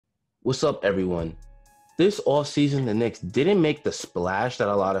What's up, everyone? This offseason, the Knicks didn't make the splash that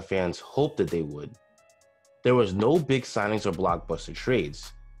a lot of fans hoped that they would. There was no big signings or blockbuster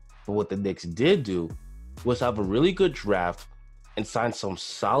trades. But what the Knicks did do was have a really good draft and sign some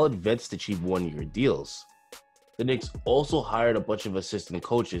solid vets to cheap one-year deals. The Knicks also hired a bunch of assistant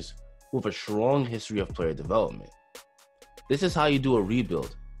coaches with a strong history of player development. This is how you do a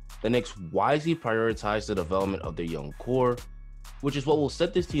rebuild. The Knicks wisely prioritized the development of their young core, which is what will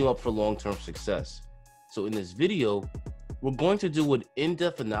set this team up for long-term success. So in this video, we're going to do an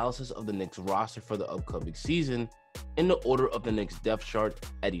in-depth analysis of the Knicks roster for the upcoming season in the order of the Knicks depth chart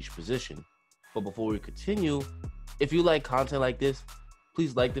at each position. But before we continue, if you like content like this,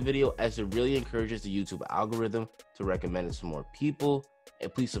 please like the video as it really encourages the YouTube algorithm to recommend it to more people,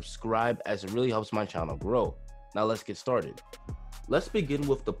 and please subscribe as it really helps my channel grow. Now let's get started. Let's begin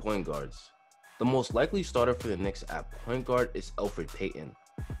with the point guards. The most likely starter for the Knicks at point guard is Elfrid Payton.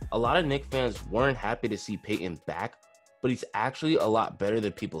 A lot of Knicks fans weren't happy to see Payton back, but he's actually a lot better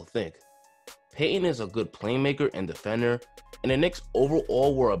than people think. Payton is a good playmaker and defender, and the Knicks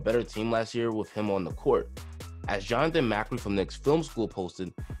overall were a better team last year with him on the court. As Jonathan Macri from Knicks Film School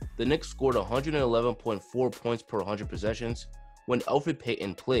posted, the Knicks scored 111.4 points per 100 possessions when Elfrid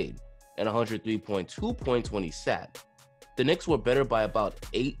Payton played, and 103.2 points when he sat. The Knicks were better by about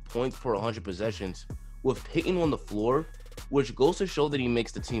 8 points per 100 possessions with Payton on the floor, which goes to show that he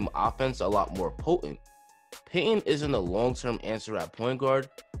makes the team offense a lot more potent. Payton isn't a long-term answer at point guard,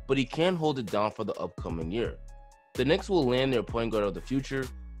 but he can hold it down for the upcoming year. The Knicks will land their point guard of the future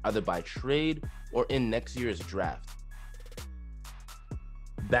either by trade or in next year's draft.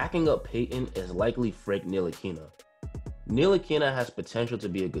 Backing up Payton is likely Frank Ntilikina. Ntilikina has potential to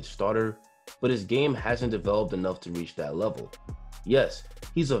be a good starter, but his game hasn't developed enough to reach that level. Yes,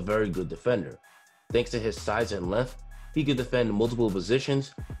 he's a very good defender. Thanks to his size and length, he can defend multiple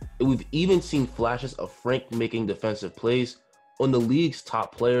positions, and we've even seen flashes of Frank making defensive plays on the league's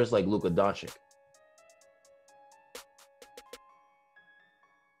top players like Luka Doncic.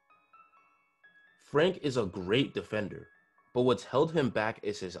 Frank is a great defender, but what's held him back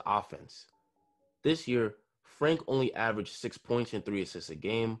is his offense. This year, Frank only averaged 6 points and 3 assists a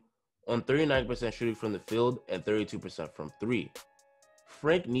game, on 39% shooting from the field and 32% from 3.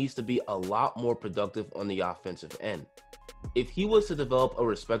 Frank needs to be a lot more productive on the offensive end. If he was to develop a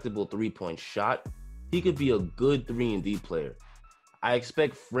respectable 3-point shot, he could be a good 3-and-D player. I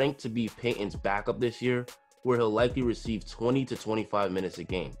expect Frank to be Payton's backup this year, where he'll likely receive 20 to 25 minutes a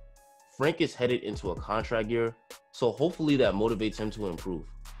game. Frank is headed into a contract year, so hopefully that motivates him to improve.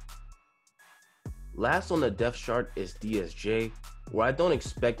 Last on the depth chart is DSJ, where I don't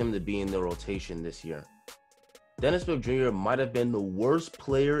expect him to be in the rotation this year. Dennis Smith Jr. might have been the worst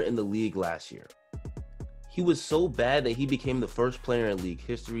player in the league last year. He was so bad that he became the first player in league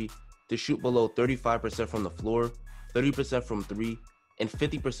history to shoot below 35% from the floor, 30% from 3, and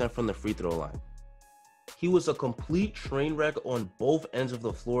 50% from the free throw line. He was a complete train wreck on both ends of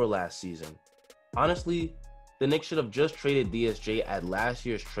the floor last season. Honestly, the Knicks should have just traded DSJ at last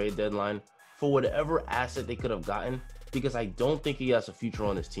year's trade deadline for whatever asset they could have gotten, because I don't think he has a future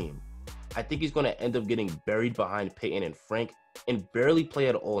on this team. I think he's going to end up getting buried behind Payton and Frank and barely play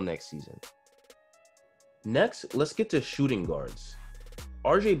at all next season. Next, let's get to shooting guards.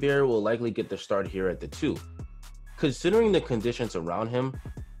 RJ Barrett will likely get the start here at the 2. Considering the conditions around him,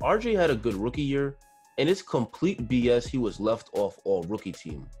 RJ had a good rookie year, and it's complete BS he was left off all rookie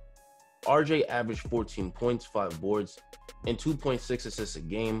team. RJ averaged 14 points, 5 boards, and 2.6 assists a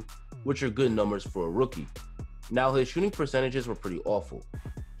game, which are good numbers for a rookie. Now, his shooting percentages were pretty awful.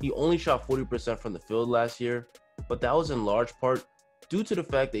 He only shot 40% from the field last year, but that was in large part due to the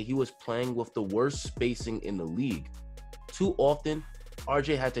fact that he was playing with the worst spacing in the league. Too often,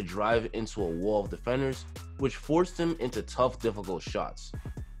 RJ had to drive into a wall of defenders, which forced him into tough, difficult shots.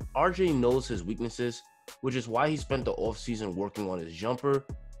 RJ knows his weaknesses, which is why he spent the offseason working on his jumper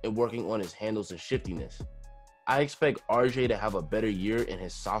and working on his handles and shiftiness. I expect RJ to have a better year in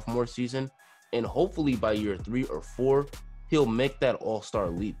his sophomore season, and hopefully by year 3 or 4, he'll make that all-star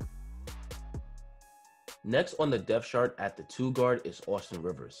leap. Next on the depth chart at the 2 guard is Austin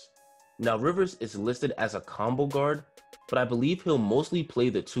Rivers. Now Rivers is listed as a combo guard, but I believe he'll mostly play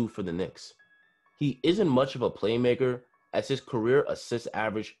the 2 for the Knicks. He isn't much of a playmaker, as his career assist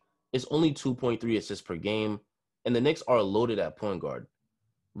average is only 2.3 assists per game, and the Knicks are loaded at point guard.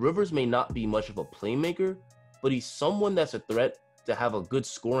 Rivers may not be much of a playmaker, but he's someone that's a threat to have a good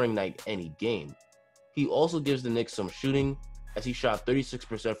scoring night any game. He also gives the Knicks some shooting, as he shot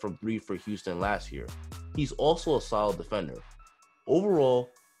 36% from 3 for Houston last year. He's also a solid defender. Overall,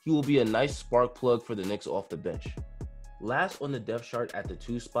 he will be a nice spark plug for the Knicks off the bench. Last on the depth chart at the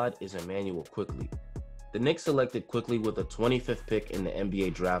 2 spot is Emmanuel Quickley. The Knicks selected Quickley with the 25th pick in the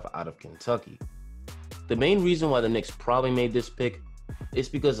NBA draft out of Kentucky. The main reason why the Knicks probably made this pick is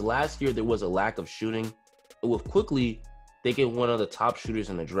because last year there was a lack of shooting, and with Quickley, they get one of the top shooters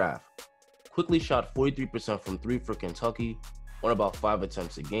in the draft. Quickley shot 43% from 3 for Kentucky on about 5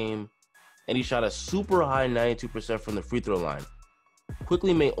 attempts a game, and he shot a super high 92% from the free throw line.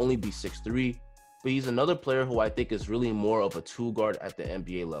 Quickley may only be 6'3", but he's another player who I think is really more of a 2 guard at the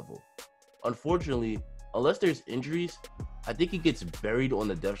NBA level. Unfortunately, unless there's injuries, I think he gets buried on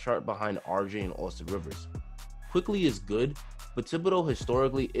the depth chart behind RJ and Austin Rivers. Quickley is good, but Thibodeau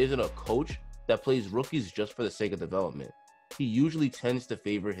historically isn't a coach that plays rookies just for the sake of development. He usually tends to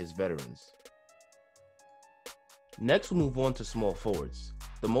favor his veterans. Next, we'll move on to small forwards.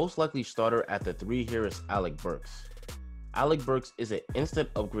 The most likely starter at the 3 here is Alec Burks. Alec Burks is an instant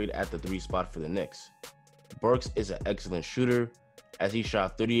upgrade at the 3 spot for the Knicks. Burks is an excellent shooter, as he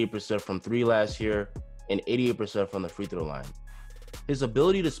shot 38% from 3 last year and 88% from the free throw line. His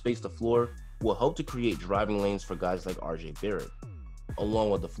ability to space the floor will help to create driving lanes for guys like RJ Barrett. Along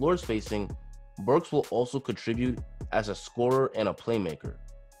with the floor spacing, Burks will also contribute as a scorer and a playmaker.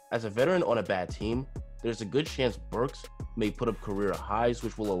 As a veteran on a bad team, there's a good chance Burks may put up career highs,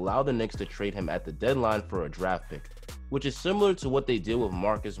 which will allow the Knicks to trade him at the deadline for a draft pick, which is similar to what they did with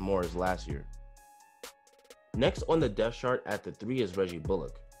Marcus Morris last year. Next on the depth chart at the 3 is Reggie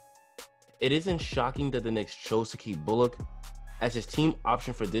Bullock. It isn't shocking that the Knicks chose to keep Bullock, as his team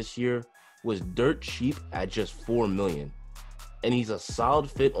option for this year was dirt cheap at just $4 million, and he's a solid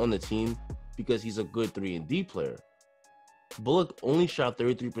fit on the team because he's a good 3-and-D player. Bullock only shot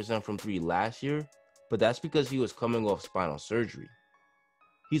 33% from 3 last year, but that's because he was coming off spinal surgery.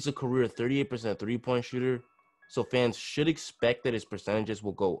 He's a career 38% 3-point shooter, so fans should expect that his percentages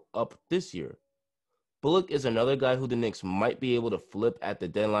will go up this year. Bullock is another guy who the Knicks might be able to flip at the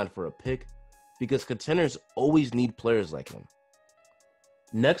deadline for a pick because contenders always need players like him.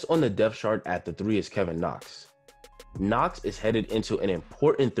 Next on the depth chart at the 3 is Kevin Knox. Knox is headed into an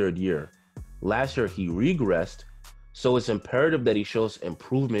important 3rd year. Last year he regressed, so it's imperative that he shows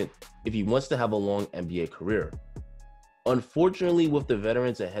improvement if he wants to have a long NBA career. Unfortunately, with the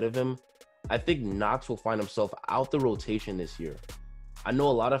veterans ahead of him, I think Knox will find himself out the rotation this year. I know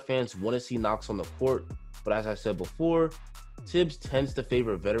a lot of fans want to see Knox on the court, but as I said before, Tibbs tends to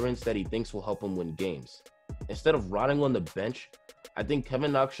favor veterans that he thinks will help him win games. Instead of rotting on the bench, I think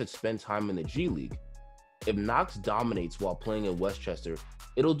Kevin Knox should spend time in the G League. If Knox dominates while playing in Westchester,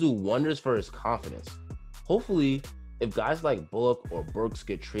 it'll do wonders for his confidence. Hopefully, if guys like Bullock or Burks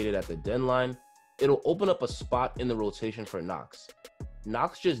get traded at the deadline, it'll open up a spot in the rotation for Knox.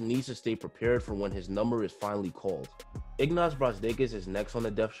 Knox just needs to stay prepared for when his number is finally called. Ignaz Brazdeikis is next on the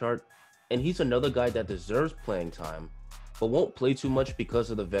depth chart, and he's another guy that deserves playing time, but won't play too much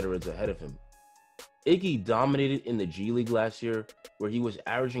because of the veterans ahead of him. Iggy dominated in the G League last year, where he was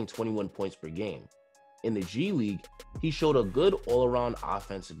averaging 21 points per game. In the G League, he showed a good all-around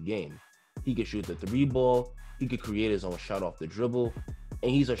offensive game. He could shoot the 3 ball, he could create his own shot off the dribble,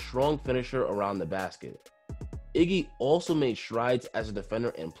 and he's a strong finisher around the basket. Iggy also made strides as a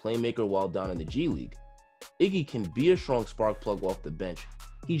defender and playmaker while down in the G League. Iggy can be a strong spark plug off the bench,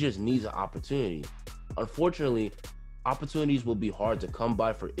 he just needs an opportunity. Unfortunately, opportunities will be hard to come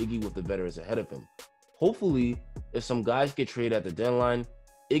by for Iggy with the veterans ahead of him. Hopefully, if some guys get traded at the deadline,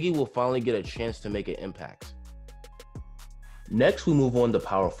 Iggy will finally get a chance to make an impact. Next, we move on to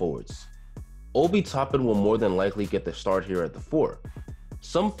power forwards. Obi Toppin will more than likely get the start here at the 4.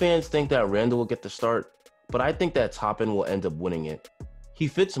 Some fans think that Randle will get the start, but I think that Toppin will end up winning it. He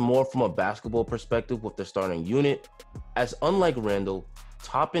fits more from a basketball perspective with the starting unit, as unlike Randle,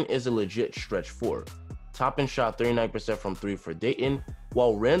 Toppin is a legit stretch 4. Toppin shot 39% from 3 for Dayton,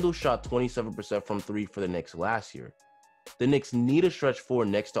 while Randle shot 27% from 3 for the Knicks last year. The Knicks need a stretch 4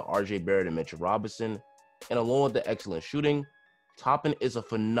 next to RJ Barrett and Mitchell Robinson, and along with the excellent shooting, Toppin is a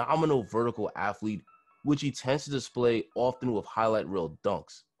phenomenal vertical athlete, which he tends to display often with highlight reel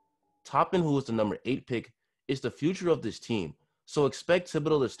dunks. Toppin, who is the number 8 pick, is the future of this team, so expect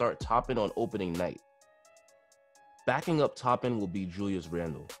Thibodeau to start Toppin on opening night. Backing up Toppin will be Julius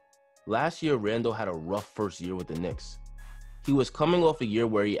Randle. Last year, Randle had a rough first year with the Knicks. He was coming off a year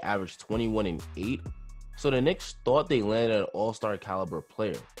where he averaged 21 and 8, so the Knicks thought they landed an all-star caliber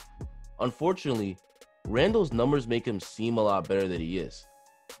player. Unfortunately, Randle's numbers make him seem a lot better than he is.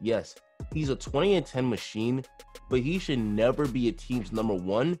 Yes, he's a 20 and 10 machine, but he should never be a team's number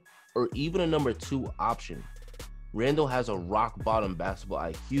 1 or even a number 2 option. Randle has a rock-bottom basketball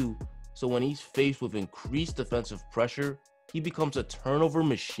IQ, so when he's faced with increased defensive pressure, he becomes a turnover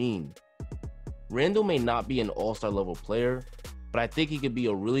machine. Randle may not be an all-star level player, but I think he could be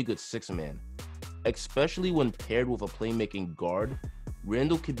a really good six-man. Especially when paired with a playmaking guard,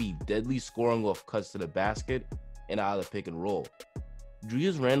 Randle could be deadly scoring off cuts to the basket and out of the pick and roll.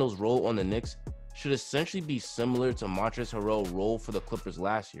 Julius Randle's role on the Knicks should essentially be similar to Montrezl Harrell's role for the Clippers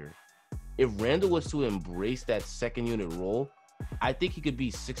last year. If Randle was to embrace that second unit role, I think he could be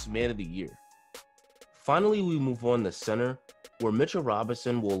sixth man of the year. Finally, we move on to center, where Mitchell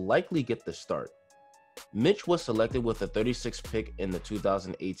Robinson will likely get the start. Mitch was selected with the 36th pick in the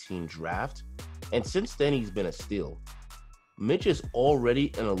 2018 draft, and since then he's been a steal. Mitch is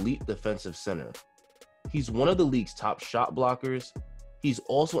already an elite defensive center. He's one of the league's top shot blockers. He's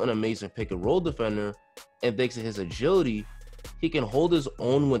also an amazing pick and roll defender, and thanks to his agility, he can hold his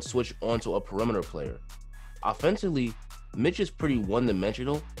own when switched onto a perimeter player. Offensively, Mitch is pretty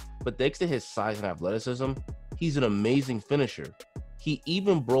one-dimensional, but thanks to his size and athleticism, he's an amazing finisher. He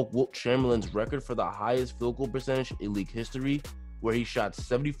even broke Wilt Chamberlain's record for the highest field goal percentage in league history, where he shot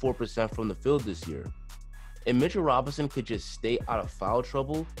 74% from the field this year. If Mitchell Robinson could just stay out of foul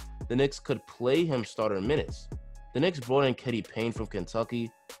trouble, the Knicks could play him starter minutes. The Knicks brought in Kenny Payne from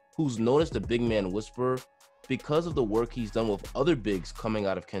Kentucky, who's known as the big man whisperer because of the work he's done with other bigs coming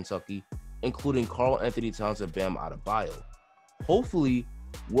out of Kentucky, including Karl-Anthony Towns and Bam Adebayo. Hopefully,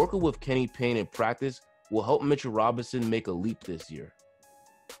 working with Kenny Payne in practice will help Mitchell Robinson make a leap this year.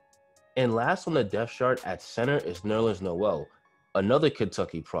 And last on the depth chart at center is Nerlens Noel, another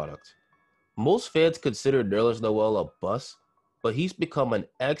Kentucky product. Most fans consider Nerlens Noel a bust, but he's become an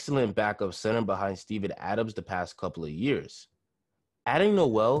excellent backup center behind Steven Adams the past couple of years. Adding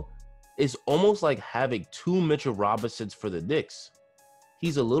Noel is almost like having two Mitchell Robinsons for the Knicks.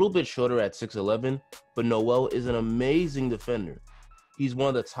 He's a little bit shorter at 6'11", but Noel is an amazing defender. He's one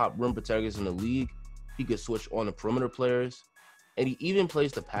of the top rim protectors in the league. He can switch on the perimeter players, and he even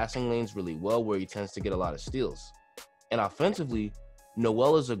plays the passing lanes really well where he tends to get a lot of steals. And offensively,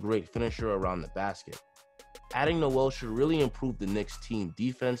 Noel is a great finisher around the basket. Adding Noel should really improve the Knicks team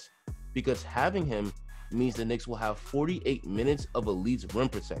defense because having him means the Knicks will have 48 minutes of elite rim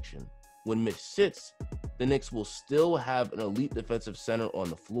protection. When Mitch sits, the Knicks will still have an elite defensive center on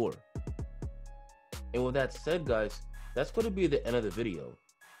the floor. And with that said, guys, that's going to be the end of the video.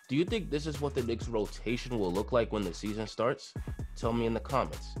 Do you think this is what the Knicks rotation will look like when the season starts? Tell me in the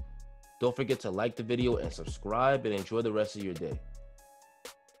comments. Don't forget to like the video and subscribe, and enjoy the rest of your day.